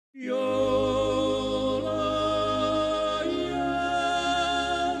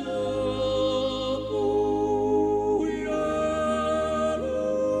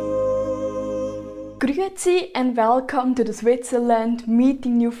Grüezi and welcome to the Switzerland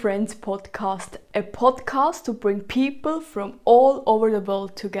Meeting New Friends podcast, a podcast to bring people from all over the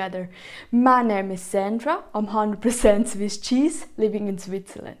world together. My name is Sandra, I'm 100% Swiss cheese, living in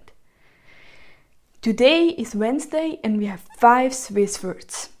Switzerland. Today is Wednesday and we have 5 Swiss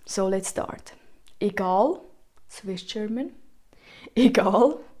words, so let's start. Egal, Swiss German,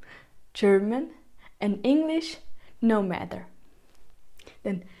 egal, German, and English, no matter.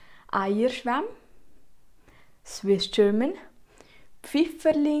 Then Eierschwamm, Swiss German,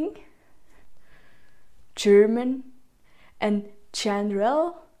 Pfifferling, German, and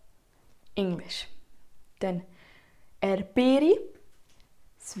general, English. Then Erdbeere,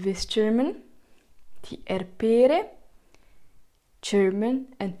 Swiss German, die Erdbeere, German,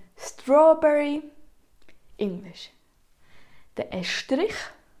 and strawberry, English. Der Estrich,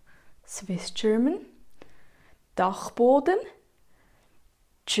 Swiss German, Dachboden,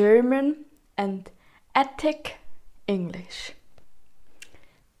 German, and attic, English.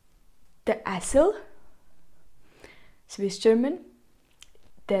 Der Esel, Swiss German,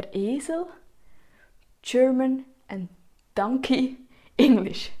 der Esel, German, and donkey,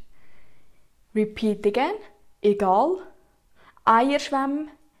 English. Repeat again. Egal, Eierschwamm,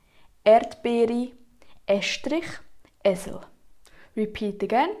 Erdbeere, Estrich, Esel. Repeat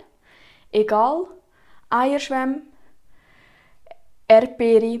again. Egal, Eierschwamm,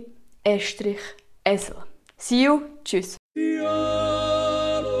 Erdbeere, Estrich, Esel. See you. Tschüss.